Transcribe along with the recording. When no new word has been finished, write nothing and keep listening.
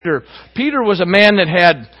Peter was a man that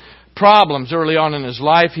had problems early on in his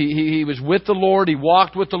life. He was with the Lord. He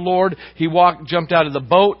walked with the Lord. He jumped out of the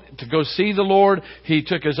boat to go see the Lord. He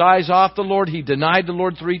took his eyes off the Lord. He denied the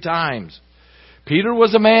Lord 3 times. Peter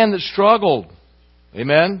was a man that struggled.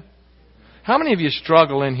 Amen? How many of you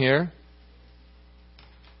struggle in here?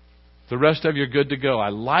 The rest of you are good to go. I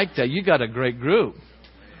like that. You got a great group.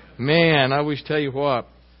 Man, I always tell you what.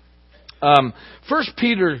 1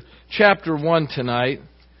 Peter chapter 1 tonight.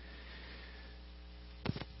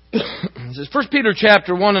 It says, 1 Peter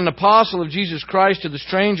chapter 1, an apostle of Jesus Christ to the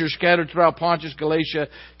strangers scattered throughout Pontus, Galatia,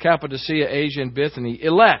 Cappadocia, Asia, and Bithynia,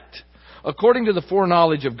 elect, according to the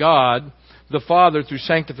foreknowledge of God, the Father, through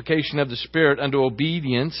sanctification of the Spirit, unto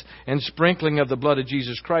obedience and sprinkling of the blood of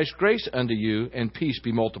Jesus Christ, grace unto you, and peace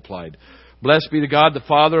be multiplied. Blessed be the God, the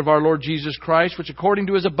Father of our Lord Jesus Christ, which according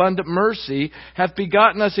to His abundant mercy hath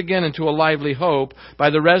begotten us again into a lively hope by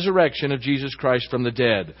the resurrection of Jesus Christ from the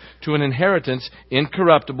dead, to an inheritance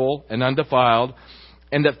incorruptible and undefiled,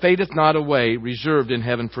 and that fadeth not away, reserved in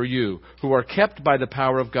heaven for you, who are kept by the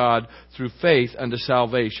power of God through faith unto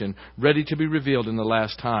salvation, ready to be revealed in the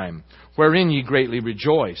last time, wherein ye greatly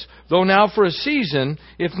rejoice, though now for a season,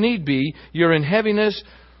 if need be, ye are in heaviness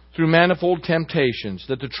through manifold temptations,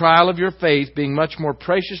 that the trial of your faith, being much more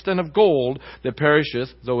precious than of gold, that perisheth,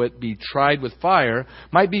 though it be tried with fire,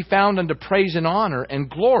 might be found unto praise and honor and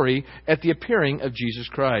glory at the appearing of Jesus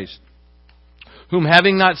Christ, whom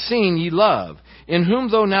having not seen ye love, in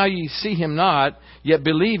whom though now ye see Him not, yet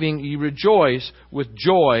believing ye rejoice with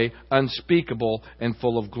joy unspeakable and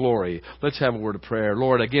full of glory. Let's have a word of prayer.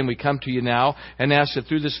 Lord, again we come to you now and ask that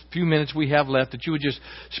through this few minutes we have left, that you would just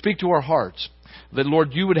speak to our hearts. That,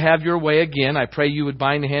 Lord, you would have your way again. I pray you would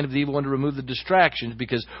bind the hand of the evil one to remove the distractions,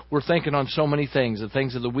 because we're thinking on so many things, the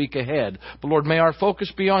things of the week ahead. But, Lord, may our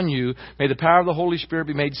focus be on you. May the power of the Holy Spirit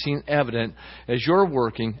be made seen evident as you're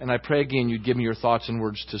working. And I pray again you'd give me your thoughts and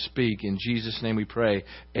words to speak. In Jesus' name we pray.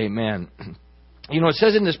 Amen. You know, it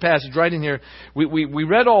says in this passage right in here, we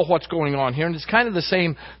read all what's going on here, and it's kind of the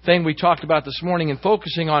same thing we talked about this morning in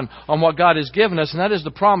focusing on what God has given us, and that is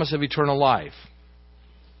the promise of eternal life.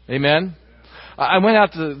 Amen? I went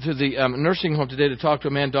out to the nursing home today to talk to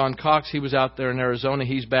a man, Don Cox. He was out there in Arizona.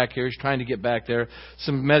 He's back here. He's trying to get back there.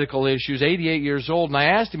 Some medical issues. 88 years old. And I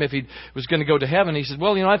asked him if he was going to go to heaven. He said,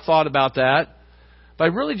 well, you know, I thought about that, but I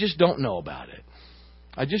really just don't know about it.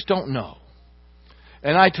 I just don't know.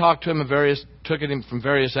 And I talked to him took at him from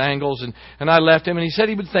various angles, and I left him, and he said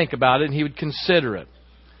he would think about it and he would consider it.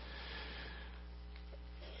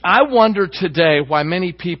 I wonder today why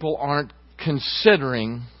many people aren't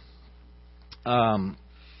considering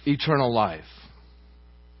eternal life.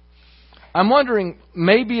 I'm wondering,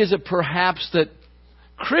 maybe is it perhaps that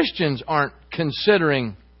Christians aren't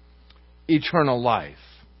considering eternal life?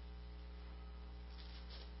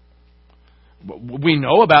 We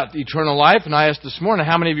know about eternal life, and I asked this morning,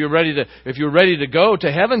 how many of you are if you're ready to go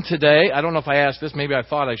to heaven today? I don't know if I asked this, maybe I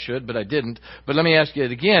thought I should, but I didn't. But let me ask you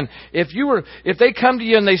it again. If they come to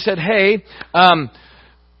you and they said, hey,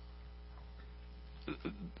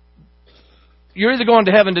 you're either going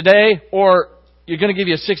to heaven today, or you're going to give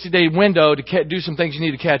you a 60-day window to do some things you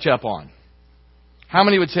need to catch up on. How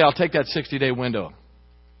many would say, I'll take that 60-day window?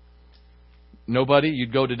 Nobody?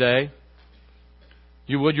 You'd go today?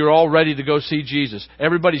 You would? You're all ready to go see Jesus.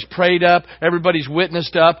 Everybody's prayed up. Everybody's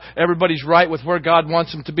witnessed up. Everybody's right with where God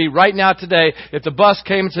wants them to be. Right now, today, if the bus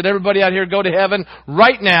came and said, everybody out here go to heaven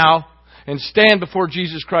right now and stand before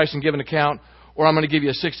Jesus Christ and give an account, or I'm going to give you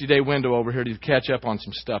a 60-day window over here to catch up on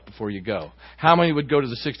some stuff before you go. How many would go to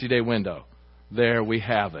the 60-day window? There we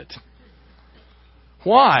have it.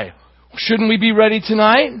 Why? Shouldn't we be ready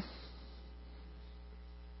tonight?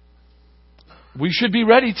 We should be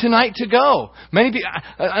ready tonight to go. Many people,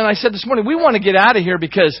 and I said this morning, we want to get out of here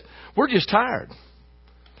because we're just tired.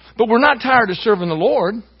 But we're not tired of serving the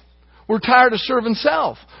Lord. We're tired of serving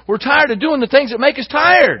self. We're tired of doing the things that make us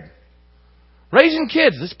tired. Raising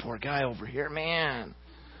kids. This poor guy over here, man.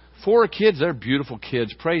 4 kids. They're beautiful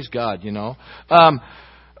kids. Praise God, you know.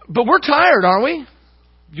 But we're tired, aren't we?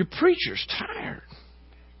 Your preacher's tired.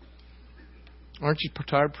 Aren't you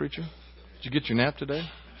tired, preacher? Did you get your nap today?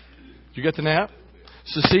 Did you get the nap?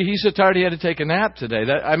 So see, he's so tired he had to take a nap today.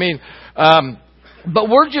 But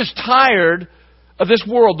we're just tired of this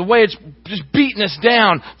world, the way it's just beating us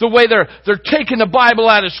down, the way they're taking the Bible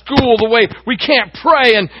out of school, the way we can't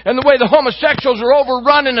pray, and the way the homosexuals are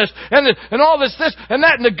overrunning us, and all this and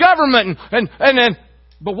that, and the government,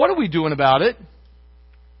 but what are we doing about it?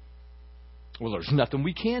 Well, there's nothing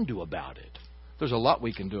we can do about it. There's a lot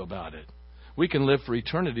we can do about it. We can live for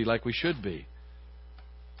eternity like we should be.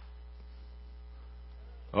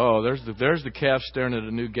 Oh, there's the calf staring at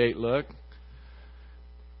a new gate. Look.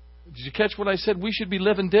 Did you catch what I said? We should be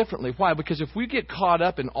living differently. Why? Because if we get caught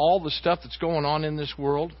up in all the stuff that's going on in this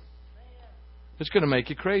world, it's going to make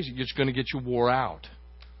you crazy. It's going to get you wore out.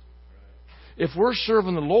 If we're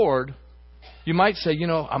serving the Lord, you might say,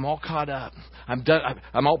 I'm all caught up. I'm done.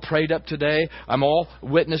 I'm all prayed up today. I'm all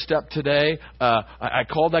witnessed up today. I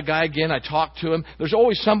called that guy again. I talked to him. There's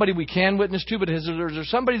always somebody we can witness to, but is there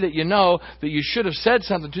somebody that you know that you should have said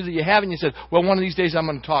something to that you haven't? You said, well, one of these days I'm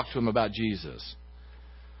going to talk to him about Jesus.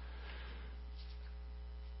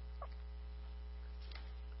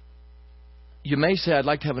 You may say, I'd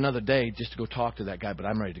like to have another day just to go talk to that guy, but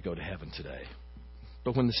I'm ready to go to heaven today.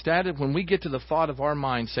 But when we get to the thought of our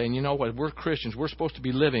mind saying, you know what, we're Christians, we're supposed to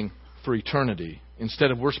be living for eternity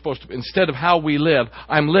instead of how we live.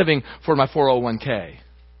 I'm living for my 401k.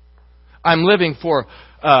 I'm living for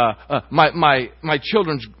my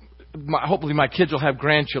children's. Hopefully, my kids will have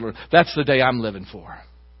grandchildren. That's the day I'm living for.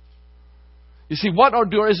 You see, what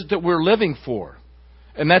is it that we're living for?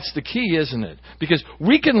 And that's the key, isn't it? Because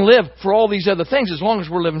we can live for all these other things as long as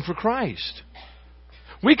we're living for Christ.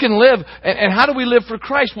 We can live, and how do we live for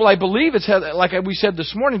Christ? Well, I believe it's, like we said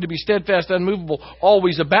this morning, to be steadfast, unmovable,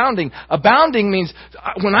 always abounding. Abounding means,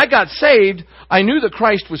 when I got saved, I knew that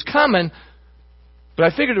Christ was coming, but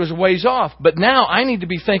I figured it was a ways off. But now I need to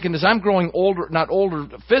be thinking, as I'm growing older, not older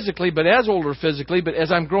physically, but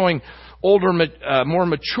as I'm growing older, more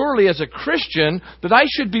maturely as a Christian, that I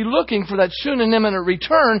should be looking for that soon and imminent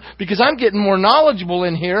return, because I'm getting more knowledgeable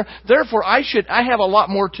in here. Therefore, I have a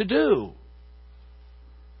lot more to do.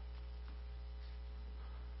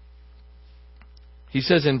 He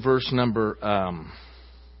says in verse number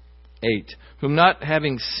 8, whom not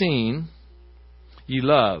having seen ye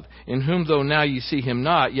love, in whom though now ye see him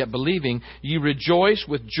not, yet believing, ye rejoice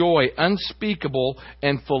with joy unspeakable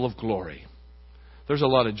and full of glory. There's a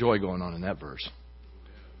lot of joy going on in that verse.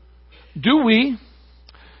 Do we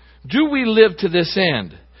live to this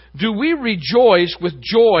end? Do we rejoice with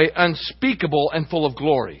joy unspeakable and full of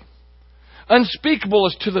glory? Unspeakable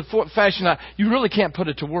is to the fashion that you really can't put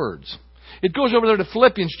it to words. It goes over there to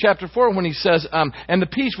Philippians chapter 4 when he says, and the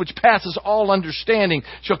peace which passes all understanding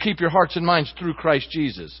shall keep your hearts and minds through Christ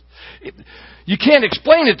Jesus. You can't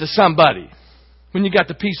explain it to somebody when you got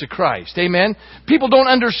the peace of Christ. Amen? People don't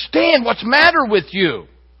understand what's the matter with you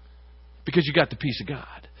because you got the peace of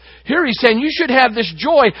God. Here he's saying you should have this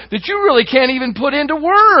joy that you really can't even put into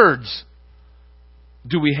words.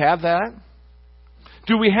 Do we have that?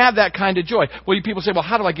 Do we have that kind of joy? Well, you people say, well,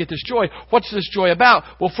 how do I get this joy? What's this joy about?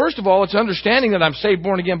 Well, first of all, it's understanding that I'm saved,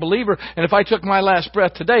 born again believer, and if I took my last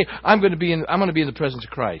breath today, I'm going to be in the presence of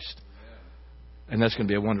Christ. And that's going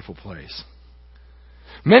to be a wonderful place.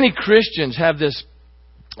 Many Christians have this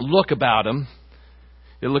look about them.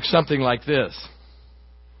 It looks something like this.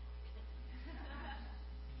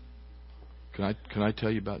 Can I tell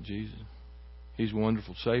you about Jesus? He's a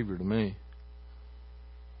wonderful Savior to me.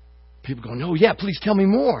 People go, no, yeah, please tell me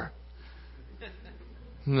more.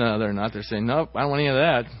 No, they're not. They're saying, nope, I don't want any of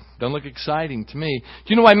that. Don't look exciting to me. Do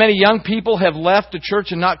you know why many young people have left the church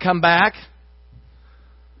and not come back?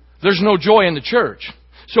 There's no joy in the church.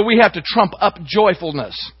 So we have to trump up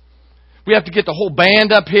joyfulness. We have to get the whole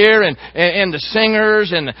band up here and the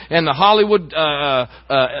singers and the Hollywood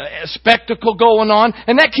spectacle going on.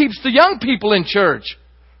 And that keeps the young people in church.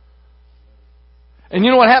 And you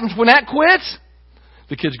know what happens when that quits?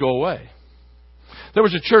 The kids go away. There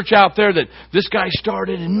was a church out there that this guy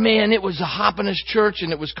started, and man, it was the hoppinest church,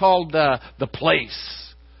 and it was called The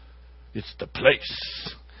Place. It's The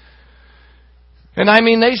Place. And I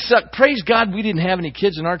mean, they sucked. Praise God, we didn't have any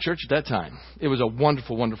kids in our church at that time. It was a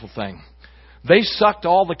wonderful, wonderful thing. They sucked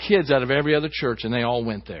all the kids out of every other church, and they all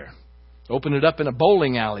went there. Opened it up in a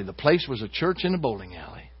bowling alley. The Place was a church in a bowling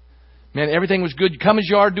alley. Man, everything was good. You come as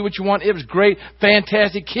you are, do what you want. It was great,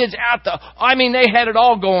 fantastic. Kids out they had it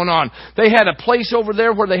all going on. They had a place over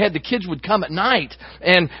there where the kids would come at night.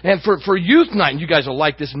 And for youth night, and you guys will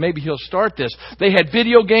like this, and maybe he'll start this. They had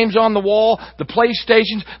video games on the wall, the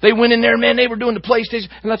PlayStations. They went in there, man, they were doing the PlayStation,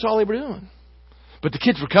 and that's all they were doing. But the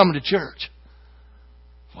kids were coming to church.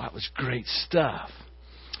 Well, that was great stuff.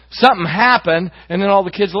 Something happened, and then all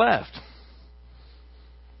the kids left.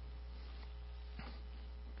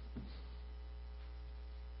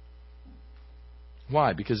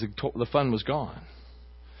 Why? Because the fun was gone.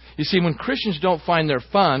 You see, when Christians don't find their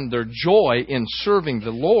fun, their joy in serving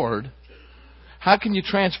the Lord, how can you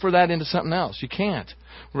transfer that into something else? You can't.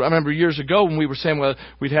 I remember years ago when we were saying, well,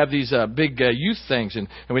 we'd have these big youth things, and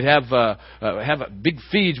we'd have big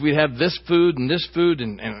feeds. We'd have this food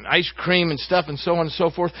and ice cream and stuff and so on and so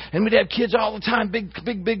forth. And we'd have kids all the time, big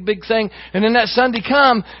thing. And then that Sunday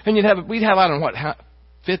come, and we'd have, I don't know what,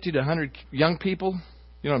 50 to 100 young people.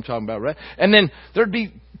 You know what I'm talking about, right? And then there'd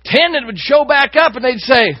be 10 that would show back up, and they'd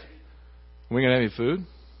say, "We gonna have any food?"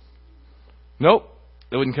 Nope,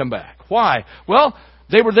 they wouldn't come back. Why? Well,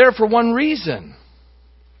 they were there for one reason.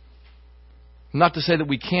 Not to say that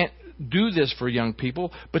we can't do this for young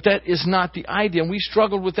people, but that is not the idea. And we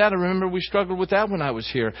struggled with that. I remember we struggled with that when I was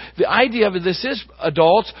here. The idea of this is,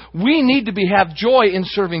 adults, we need to have joy in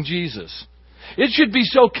serving Jesus. It should be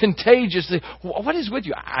so contagious. What is with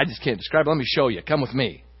you? I just can't describe it. Let me show you. Come with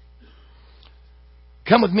me.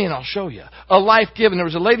 Come with me and I'll show you. A life given. There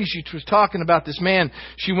was a lady, she was talking about this man.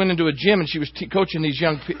 She went into a gym and she was coaching these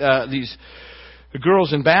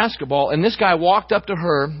girls in basketball. And this guy walked up to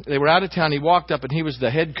her. They were out of town. He walked up and he was the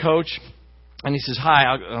head coach. And he says,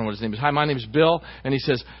 "Hi," I don't know what his name is. "Hi, my name is Bill." And he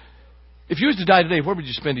says, "If you was to die today, where would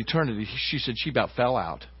you spend eternity?" She said she about fell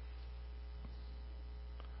out.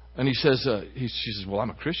 And he says, she says, "Well, I'm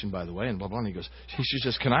a Christian, by the way," and blah, blah. And she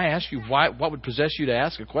says, "Can I ask you what would possess you to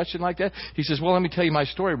ask a question like that?" He says, "Well, let me tell you my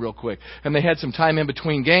story real quick." And they had some time in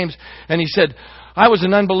between games. And he said, "I was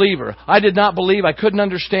an unbeliever. I did not believe. I couldn't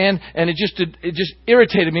understand. And it just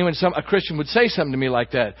irritated me when a Christian would say something to me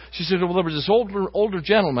like that." She said, "Well, there was this older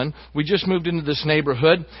gentleman. We just moved into this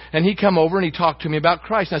neighborhood. And he come over and he talked to me about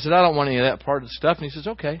Christ." And I said, "I don't want any of that part of the stuff." And he says,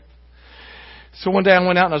 "Okay." So one day I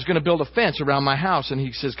went out and I was going to build a fence around my house. And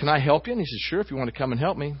he says, "Can I help you?" And he says, "Sure, if you want to come and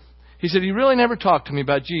help me." He said, he really never talked to me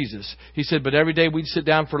about Jesus. He said, but every day we'd sit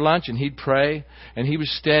down for lunch and he'd pray. And he was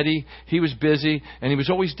steady. He was busy. And he was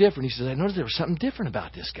always different. He says, "I noticed there was something different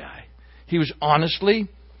about this guy." He was honestly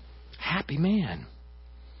a happy man.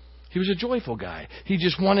 He was a joyful guy. He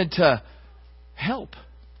just wanted to help.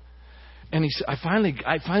 And he said,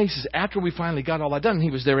 he says, after we finally got all that done, he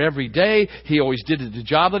was there every day. He always did the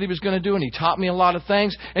job that he was going to do, and he taught me a lot of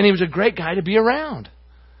things. And he was a great guy to be around.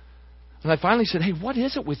 And I finally said, "Hey, what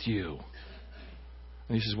is it with you?"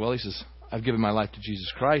 And he says, "Well," he says, "I've given my life to Jesus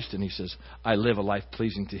Christ." And he says, "I live a life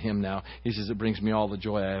pleasing to Him now." He says, "It brings me all the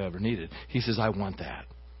joy I ever needed." He says, "I want that."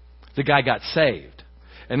 The guy got saved.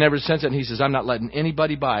 And ever since then, he says, "I'm not letting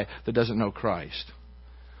anybody by that doesn't know Christ."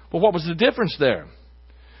 Well, what was the difference there?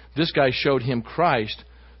 This guy showed him Christ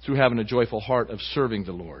through having a joyful heart of serving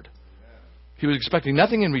the Lord. He was expecting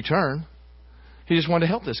nothing in return. He just wanted to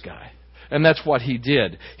help this guy. And that's what he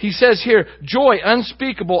did. He says here, joy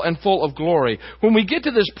unspeakable and full of glory. When we get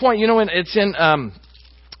to this point, it's in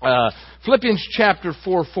Philippians chapter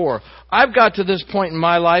 4:4. I've got to this point in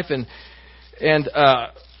my life, and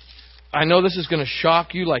I know this is going to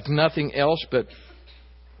shock you like nothing else, but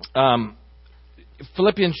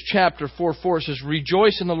Philippians chapter 4:4 says,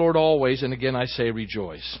 "Rejoice in the Lord always." And again, I say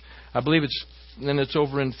rejoice. I believe it's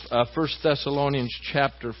over in 1 Thessalonians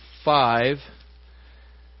chapter 5.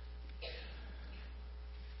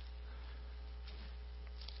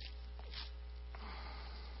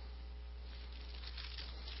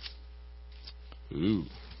 Ooh.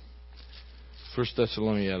 1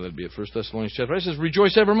 Thessalonians, that'd be it. 1 Thessalonians chapter 5. It says,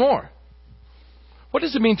 "Rejoice evermore." What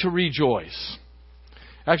does it mean to rejoice?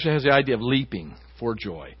 Actually, it has the idea of leaping for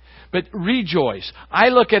joy. But rejoice. I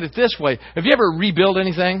look at it this way. Have you ever rebuilt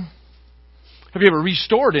anything? Have you ever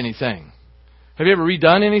restored anything? Have you ever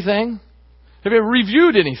redone anything? Have you ever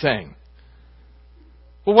reviewed anything?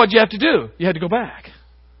 Well, what did you have to do? You had to go back.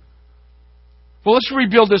 Well, let's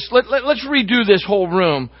rebuild this. Let's redo this whole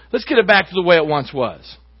room. Let's get it back to the way it once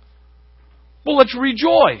was. Well, let's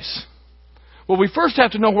rejoice. Well, we first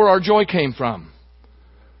have to know where our joy came from.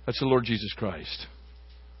 That's the Lord Jesus Christ.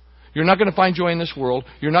 You're not going to find joy in this world.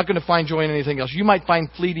 You're not going to find joy in anything else. You might find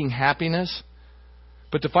fleeting happiness.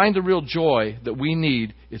 But to find the real joy that we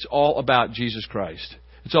need, it's all about Jesus Christ.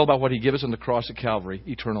 It's all about what He gave us on the cross at Calvary,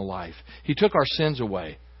 eternal life. He took our sins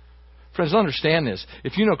away. Friends, understand this.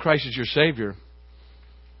 If you know Christ is your Savior,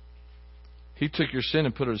 He took your sin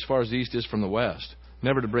and put it as far as the east is from the west,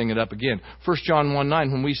 never to bring it up again. 1 John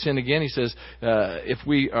 1:9, when we sin again, He says, if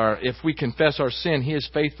we confess our sin, He is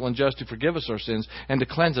faithful and just to forgive us our sins and to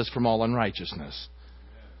cleanse us from all unrighteousness.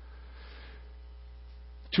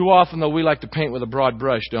 Too often, though, we like to paint with a broad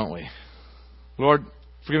brush, don't we? "Lord,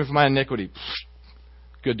 forgive me for my iniquity."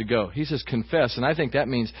 Good to go. He says confess, and I think that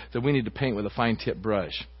means that we need to paint with a fine-tip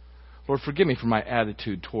brush. "Lord, forgive me for my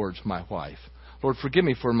attitude towards my wife. Lord, forgive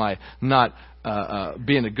me for my not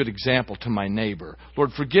being a good example to my neighbor.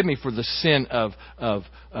 Lord, forgive me for the sin of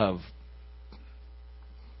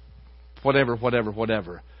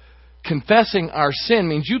whatever. confessing our sin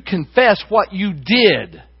means you confess what you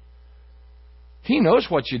did. He knows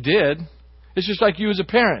what you did. It's just like you as a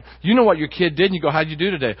parent. You know what your kid did, and you go, how'd you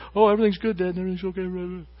do today? Oh, everything's good, Dad. Everything's okay.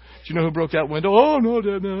 Do you know who broke that window? Oh, no,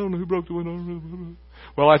 Dad, no, I don't know who broke the window.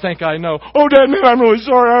 Well, I think I know. Oh, Dad, man, I'm really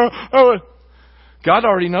sorry. God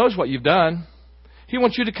already knows what you've done. He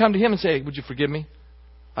wants you to come to Him and say, would you forgive me?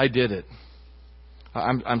 I did it.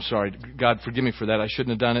 I'm sorry. God, forgive me for that. I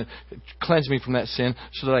shouldn't have done it. Cleanse me from that sin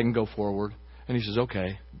so that I can go forward. And He says,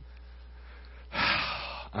 okay.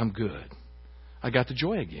 I'm good. I got the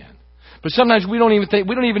joy again. But sometimes we don't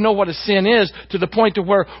even know what a sin is, to the point to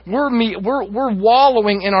where we're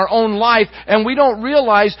wallowing in our own life, and we don't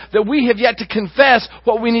realize that we have yet to confess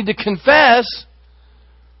what we need to confess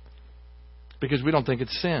because we don't think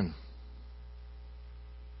it's sin.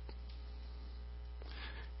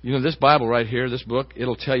 You know, this Bible right here, this book,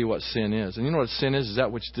 it'll tell you what sin is. And you know what sin is? Is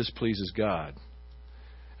that which displeases God.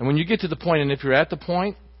 And when you get to the point, and if you're at the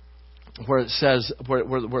point where it says, where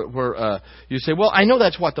you say, well, I know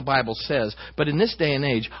that's what the Bible says, but in this day and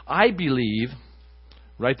age, I believe,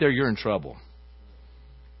 right there, you're in trouble.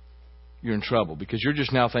 You're in trouble because you're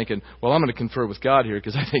just now thinking, well, I'm going to confer with God here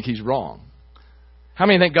because I think He's wrong. How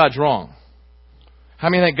many think God's wrong? How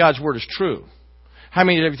many think God's Word is true? How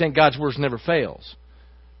many of you think God's Word never fails?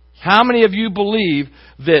 How many of you believe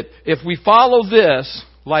that if we follow this,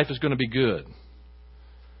 life is going to be good?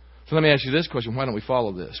 So let me ask you this question. Why don't we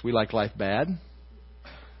follow this? We like life bad?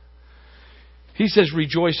 He says,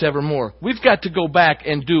 rejoice evermore. We've got to go back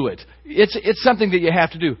and do it. It's something that you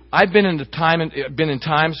have to do. I've been in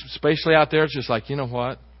times, especially out there, it's just like, you know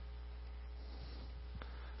what?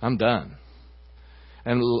 I'm done.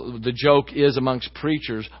 And the joke is amongst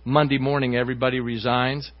preachers, Monday morning everybody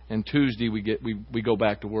resigns, and Tuesday we go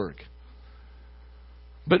back to work.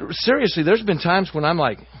 But seriously, there's been times when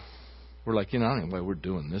we're like, you know, I don't know why we're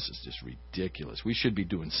doing this. It's just ridiculous. We should be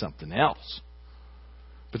doing something else.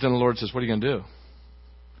 But then the Lord says, what are you going to do?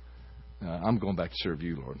 I'm going back to serve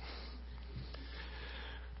you, Lord.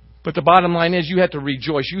 But the bottom line is you have to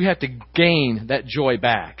rejoice. You have to gain that joy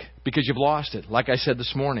back because you've lost it. Like I said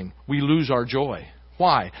this morning, we lose our joy.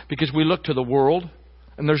 Why? Because we look to the world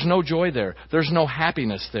and there's no joy there. There's no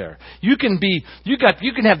happiness there. You can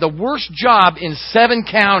have the worst job in 7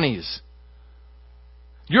 counties.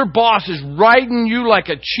 Your boss is riding you like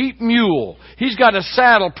a cheap mule. He's got a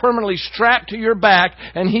saddle permanently strapped to your back,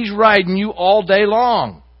 and he's riding you all day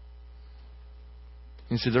long.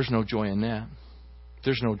 You say, there's no joy in that.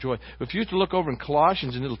 There's no joy. If you have to look over in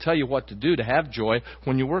Colossians, and it'll tell you what to do to have joy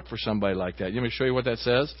when you work for somebody like that. You want me to show you what that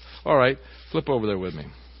says? All right, flip over there with me.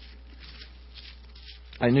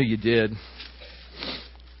 I knew you did.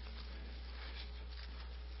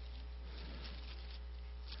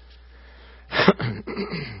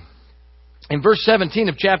 In verse 17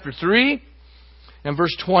 of chapter 3 and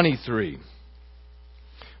verse 23.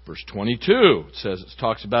 Verse 22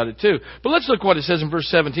 talks about it too. But let's look what it says in verse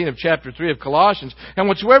 17 of chapter 3 of Colossians. And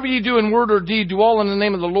whatsoever ye do in word or deed, do all in the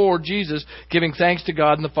name of the Lord Jesus, giving thanks to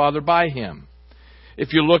God and the Father by Him.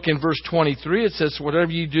 If you look in verse 23, it says,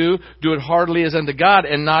 whatever ye do, do it heartily as unto God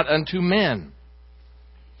and not unto men.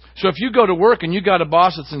 So if you go to work and you got a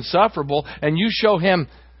boss that's insufferable and you show him,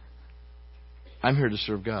 I'm here to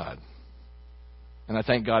serve God. And I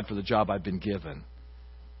thank God for the job I've been given.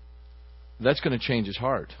 That's going to change his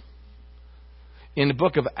heart. In the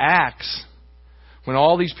book of Acts, when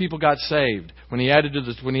all these people got saved, when he added to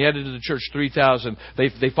the church 3,000,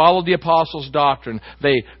 they followed the apostles' doctrine.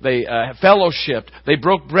 They fellowshipped. They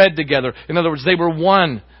broke bread together. In other words, they were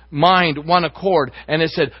one mind, one accord. And it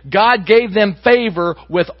said, God gave them favor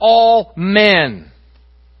with all men.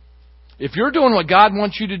 If you're doing what God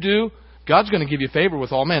wants you to do, God's going to give you favor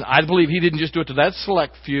with all men. I believe He didn't just do it to that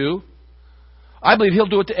select few. I believe He'll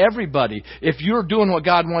do it to everybody if you're doing what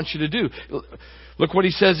God wants you to do. Look what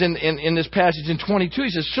He says in this passage in 22. He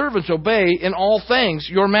says, servants, obey in all things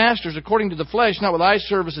your masters according to the flesh, not with eye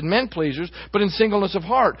service and men pleasers, but in singleness of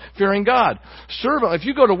heart, fearing God. Servant, if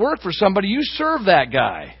you go to work for somebody, you serve that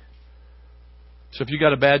guy. So if you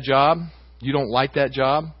got a bad job, you don't like that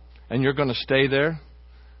job, and you're going to stay there,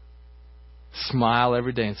 smile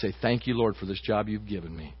every day and say, thank you, Lord, for this job you've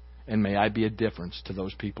given me. And may I be a difference to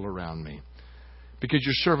those people around me. Because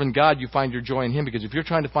you're serving God, you find your joy in Him. Because if you're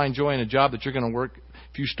trying to find joy in a job that you're going to work,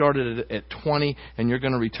 if you started at 20 and you're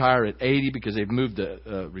going to retire at 80 because they've moved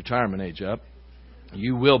the retirement age up,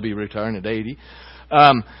 you will be retiring at 80.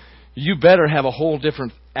 You better have a whole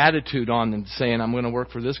different attitude on than saying, I'm going to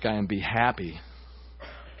work for this guy and be happy.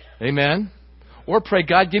 Amen? Or pray,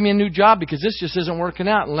 God, give me a new job because this just isn't working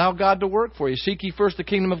out. And allow God to work for you. Seek ye first the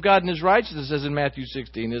kingdom of God and His righteousness, it says in Matthew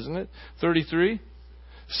 16, isn't it? 33.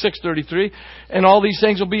 6:33, and all these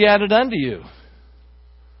things will be added unto you.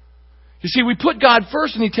 You see, we put God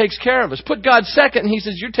first and He takes care of us. Put God second and He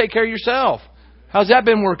says, you take care of yourself. How's that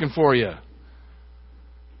been working for you?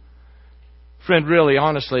 Friend, really,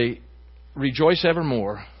 honestly, rejoice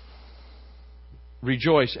evermore.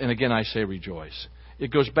 Rejoice, and again I say rejoice.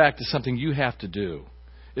 It goes back to something you have to do.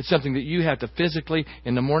 It's something that you have to physically,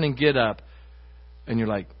 in the morning, get up, and you're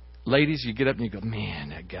like, ladies, you get up and you go, man,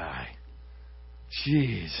 that guy.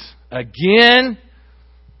 Jeez. Again?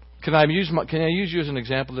 Can I use you as an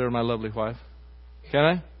example there, my lovely wife? Can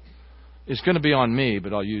I? It's going to be on me,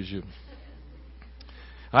 but I'll use you.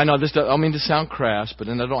 I know this. I don't mean to sound crass, but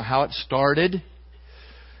I don't know how it started,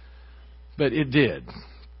 but it did.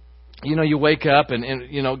 You know, you wake up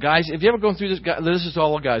and you know, guys, if you ever gone through this, this is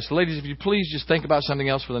all guys. So ladies, if you please just think about something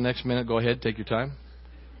else for the next minute, go ahead, take your time.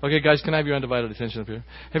 Okay, guys, can I have your undivided attention up here?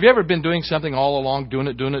 Have you ever been doing something all along, doing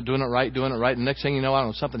it right, and next thing you know, I don't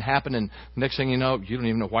know, something happened, and next thing you know, you don't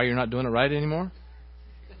even know why you're not doing it right anymore?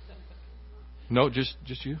 No, just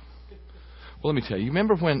you? Well, let me tell you. You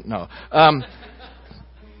remember when? No.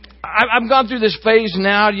 I've gone through this phase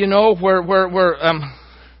now, you know, where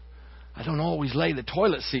I don't always lay the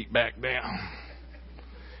toilet seat back down.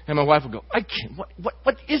 And my wife will go, I can't,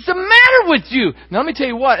 what is the matter with you? Now, let me tell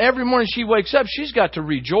you what, every morning she wakes up, she's got to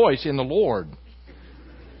rejoice in the Lord.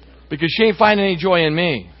 Because she ain't finding any joy in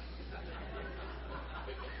me.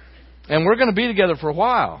 And we're going to be together for a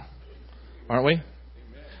while. Aren't we?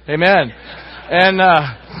 Amen.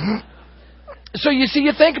 And, so you see,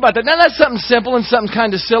 you think about that. Now that's something simple and something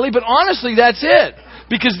kind of silly, but honestly, that's it.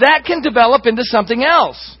 Because that can develop into something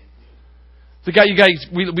else.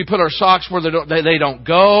 We put our socks where they don't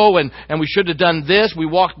go, and we should have done this. We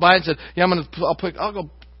walked by and said, yeah, I'll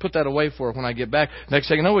go put that away for when I get back. Next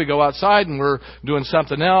thing you know, we go outside and we're doing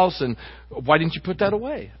something else, and why didn't you put that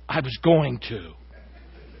away? I was going to.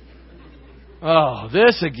 Oh,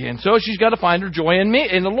 this again. So she's got to find her joy in me,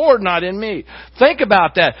 in the Lord, not in me. Think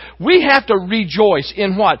about that. We have to rejoice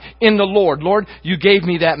in what? In the Lord. Lord, you gave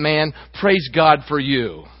me that man. Praise God for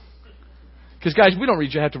you. Because, guys, we don't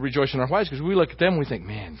have to rejoice in our wives, because we look at them and we think,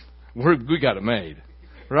 man, we got it made.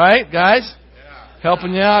 Right, guys? Yeah.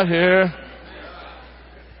 Helping you out here.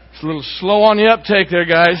 It's a little slow on the uptake there,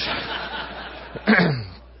 guys.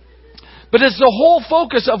 But it's the whole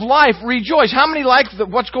focus of life. Rejoice. How many like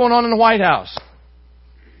what's going on in the White House?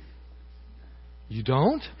 You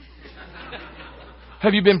don't?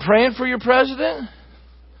 Have you been praying for your president?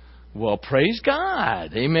 Well, praise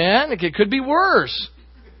God. Amen. It could be worse.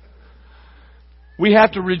 We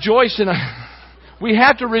have to rejoice in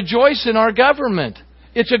our government.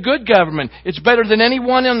 It's a good government. It's better than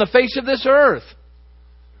anyone on the face of this earth.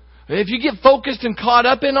 If you get focused and caught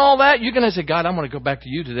up in all that, you're going to say, God, I'm going to go back to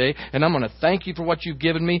you today, and I'm going to thank you for what you've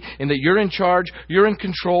given me, and that you're in charge, you're in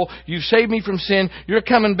control, you've saved me from sin, you're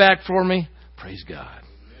coming back for me. Praise God.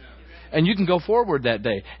 And you can go forward that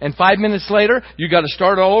day. And 5 minutes later, you got to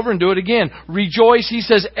start all over and do it again. Rejoice, he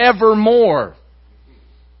says, evermore.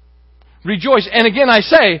 Rejoice. And again, I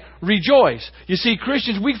say, rejoice. You see,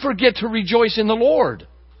 Christians, we forget to rejoice in the Lord.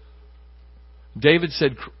 David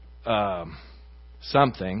said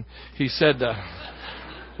something. He said,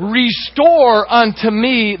 restore unto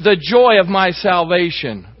me the joy of my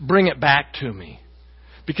salvation. Bring it back to me.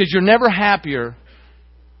 Because you're never happier.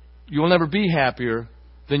 You will never be happier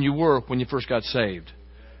than you were when you first got saved.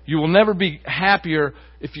 You will never be happier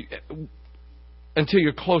until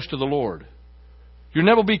you're close to the Lord. You'll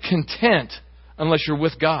never be content unless you're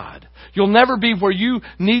with God. You'll never be where you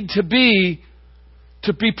need to be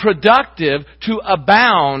productive, to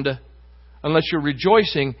abound, unless you're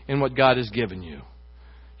rejoicing in what God has given you.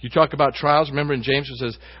 You talk about trials. Remember in James it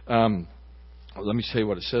says, let me tell you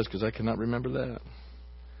what it says because I cannot remember that.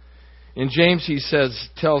 In James he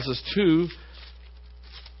tells us to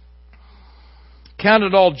count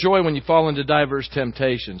it all joy when you fall into diverse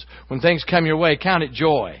temptations. When things come your way, count it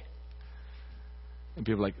joy. And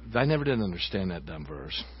people are like, I never did understand that dumb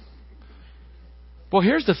verse. Well,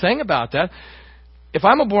 here's the thing about that. If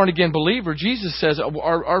I'm a born-again believer, Jesus says,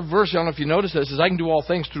 our verse, I don't know if you notice this, says, I can do all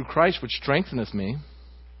things through Christ which strengtheneth me.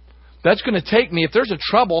 That's going to take me, if there's a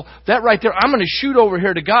trouble, that right there, I'm going to shoot over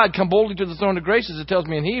here to God, come boldly to the throne of grace, as it tells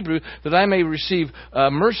me in Hebrew, that I may receive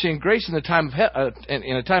mercy and grace in a time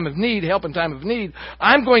of need, help in time of need.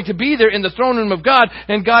 I'm going to be there in the throne room of God,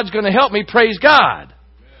 and God's going to help me. Praise God.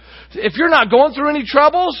 If you're not going through any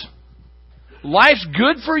troubles, life's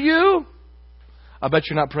good for you, I bet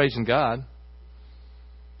you're not praising God.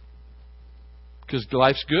 Because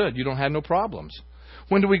life's good. You don't have no problems.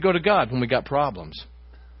 When do we go to God? When we got problems.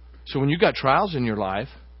 So when you got trials in your life,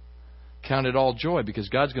 count it all joy because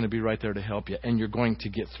God's going to be right there to help you, and you're going to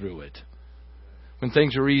get through it. When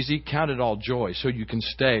things are easy, count it all joy so you can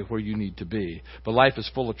stay where you need to be. But life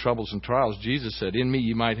is full of troubles and trials. Jesus said, in me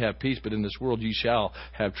you might have peace, but in this world ye shall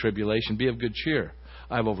have tribulation. Be of good cheer.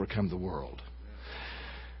 I have overcome the world.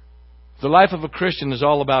 The life of a Christian is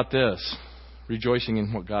all about this, rejoicing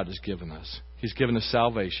in what God has given us. He's given us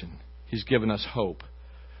salvation. He's given us hope.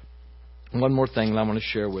 And one more thing I want to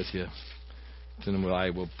share with you. Then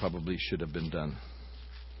I will probably should have been done.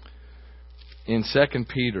 In 2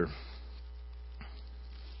 Peter,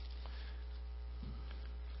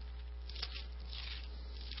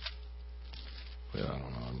 well, I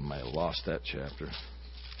don't know, I might have lost that chapter.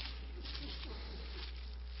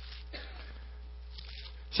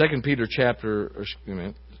 1 Peter chapter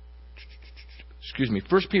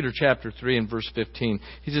 3 and verse 15.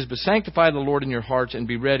 He says, but sanctify the Lord in your hearts and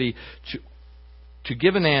be ready to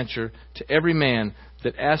give an answer to every man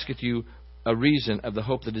that asketh you a reason of the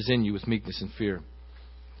hope that is in you with meekness and fear.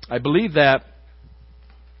 I believe that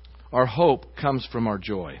our hope comes from our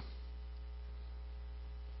joy.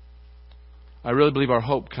 I really believe our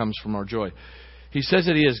hope comes from our joy. He says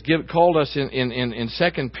that He has called us in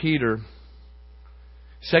 2 Peter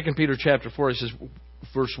chapter 4, it says,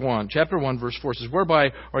 chapter 1, verse 4 says,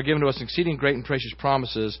 whereby are given to us exceeding great and precious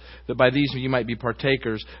promises, that by these you might be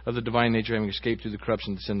partakers of the divine nature, having escaped through the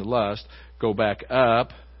corruption that's in the lust. Go back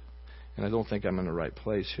up, and I don't think I'm in the right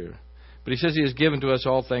place here. But he says He has given to us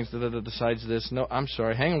all things that decides this. No, I'm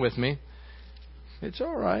sorry, hang with me. It's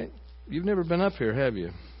all right. You've never been up here, have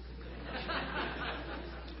you?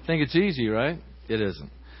 Think it's easy, right? It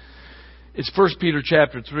isn't. It's 1 Peter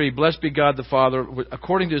chapter 3. Blessed be God the Father,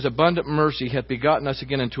 according to His abundant mercy, hath begotten us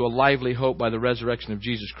again into a lively hope by the resurrection of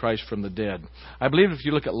Jesus Christ from the dead. I believe if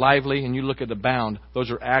you look at lively and you look at abound, those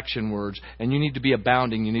are action words, and you need to be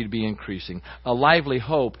abounding, you need to be increasing. A lively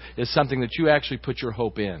hope is something that you actually put your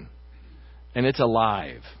hope in, and it's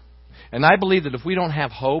alive. And I believe that if we don't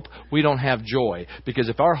have hope, we don't have joy, because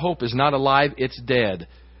if our hope is not alive, it's dead.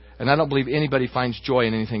 And I don't believe anybody finds joy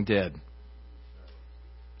in anything dead.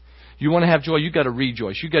 You want to have joy, you've got to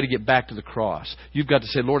rejoice. You've got to get back to the cross. You've got to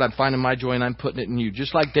say, Lord, I'm finding my joy and I'm putting it in you.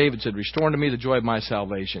 Just like David said, restore unto me the joy of my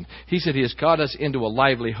salvation. He said He has got us into a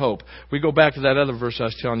lively hope. We go back to that other verse I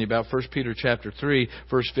was telling you about, 1 Peter chapter 3,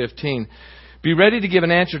 verse 15. Be ready to give an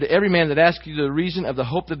answer to every man that asks you the reason of the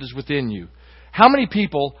hope that is within you. How many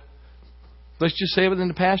people, let's just say within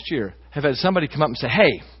the past year, have had somebody come up and say,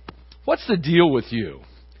 hey, what's the deal with you?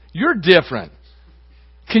 You're different.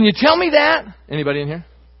 Can you tell me that? Anybody in here?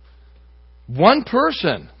 One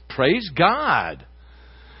person. Praise God.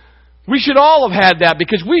 We should all have had that,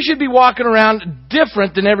 because we should be walking around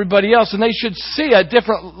different than everybody else, and they should see a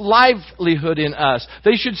different livelihood in us.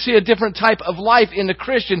 They should see a different type of life in the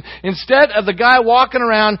Christian instead of the guy walking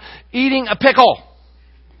around eating a pickle.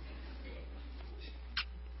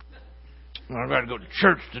 I've got to go to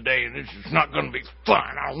church today, and this is not going to be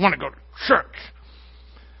fun. I don't want to go to church.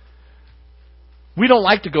 We don't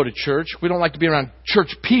like to go to church. We don't like to be around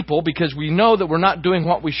church people because we know that we're not doing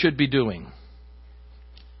what we should be doing.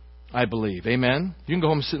 I believe. Amen? You can go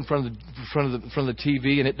home and sit in front of the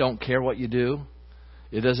TV and it don't care what you do.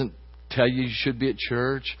 It doesn't tell you should be at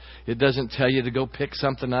church. It doesn't tell you to go pick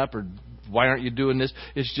something up or why aren't you doing this.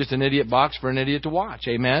 It's just an idiot box for an idiot to watch.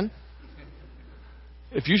 Amen?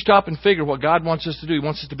 If you stop and figure what God wants us to do, He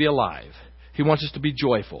wants us to be alive. He wants us to be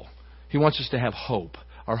joyful. He wants us to have hope.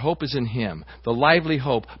 Our hope is in Him. The lively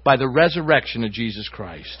hope by the resurrection of Jesus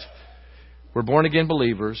Christ. We're born again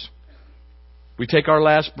believers. We take our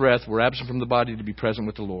last breath. We're absent from the body to be present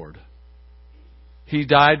with the Lord. He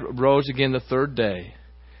died, rose again the third day,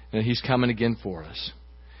 and He's coming again for us.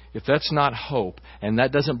 If that's not hope and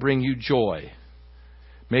that doesn't bring you joy,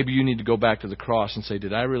 maybe you need to go back to the cross and say,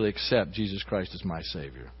 did I really accept Jesus Christ as my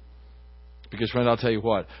Savior? Because, friend, I'll tell you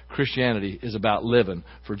what, Christianity is about living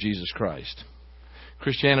for Jesus Christ.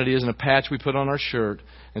 Christianity isn't a patch we put on our shirt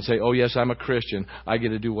and say, oh, yes, I'm a Christian. I get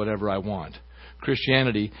to do whatever I want.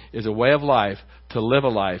 Christianity is a way of life to live a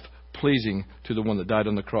life pleasing to the one that died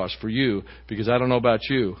on the cross for you. Because I don't know about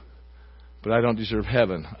you, but I don't deserve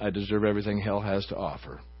heaven. I deserve everything hell has to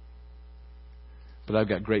offer. But I've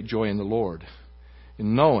got great joy in the Lord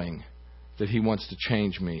in knowing that He wants to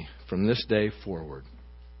change me from this day forward.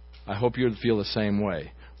 I hope you feel the same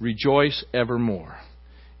way. Rejoice evermore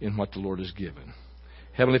in what the Lord has given.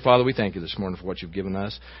 Heavenly Father, we thank You this morning for what You've given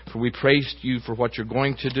us. For we praise You for what You're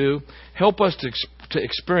going to do. Help us to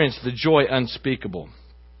experience the joy unspeakable.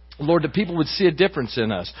 Lord, that people would see a difference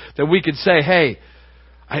in us. That we could say, hey,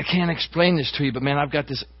 I can't explain this to you, but man, I've got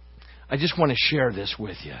this. I just want to share this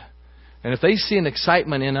with you. And if they see an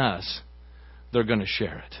excitement in us, they're going to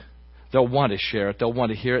share it. they'll want to share it. They'll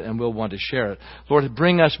want to hear it, and we'll want to share it. Lord,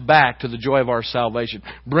 bring us back to the joy of our salvation.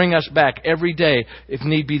 Bring us back every day, if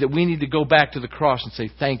need be, that we need to go back to the cross and say,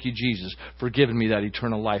 thank you, Jesus, for giving me that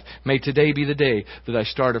eternal life. May today be the day that I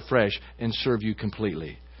start afresh and serve you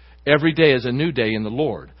completely. Every day is a new day in the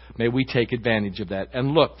Lord. May we take advantage of that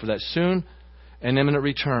and look for that soon and imminent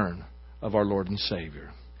return of our Lord and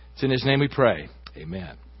Savior. It's in His name we pray.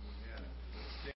 Amen.